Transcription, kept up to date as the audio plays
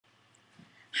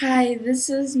Hi, this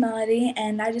is Melody,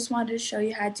 and I just wanted to show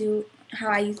you how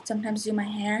I sometimes do my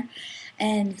hair,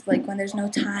 and like when there's no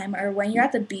time or when you're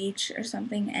at the beach or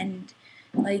something, and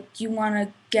like you want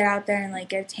to get out there and like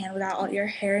get a tan without all your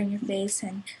hair in your face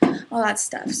and all that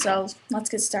stuff. So let's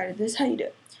get started. This is how you do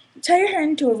it. You tie your hair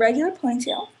into a regular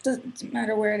ponytail. Doesn't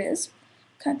matter where it is.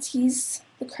 Kind of tease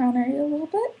the crown area a little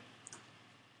bit.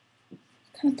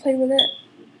 Kind of play with it,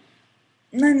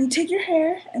 and then you take your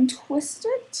hair and twist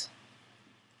it.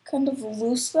 Kind of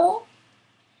loose though.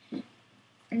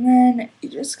 And then you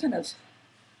just kind of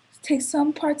take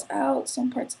some parts out, some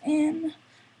parts in,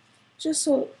 just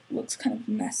so it looks kind of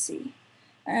messy.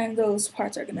 And those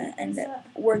parts are gonna end up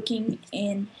working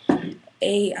in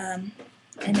a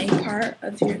part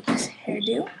of your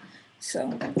hairdo.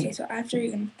 So okay, so after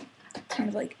you can kind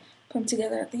of like put them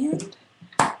together at the end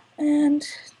and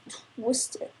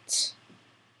twist it.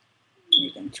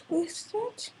 You can twist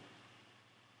it.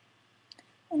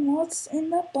 And while it's in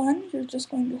that bun, you're just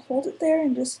going to hold it there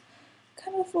and just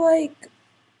kind of like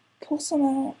pull some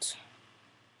out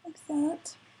like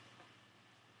that,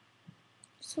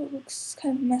 so it looks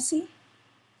kind of messy.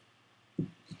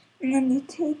 And then you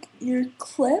take your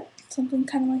clip, something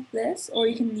kind of like this, or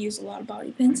you can use a lot of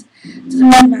bobby pins, doesn't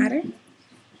really matter.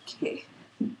 Okay,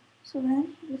 so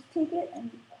then you just take it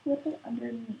and you clip it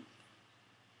underneath.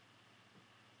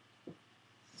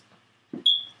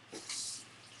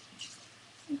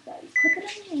 Like that, you clip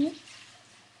it underneath.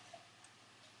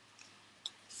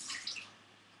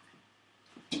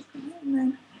 And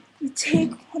then you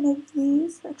take one of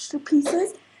these extra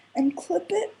pieces and clip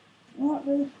it. Not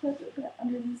really clip it, but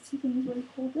under these two things where you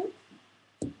hold it.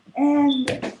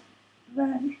 And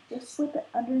then just slip it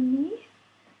underneath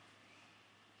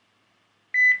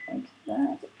like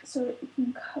that so that it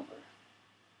can cover.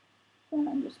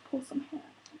 Then just pull some hair.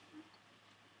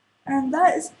 And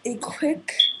that is a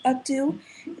quick updo.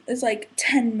 It's like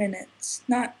 10 minutes.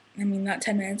 Not 10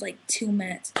 minutes, like 2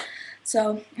 minutes.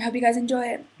 So I hope you guys enjoy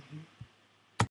it.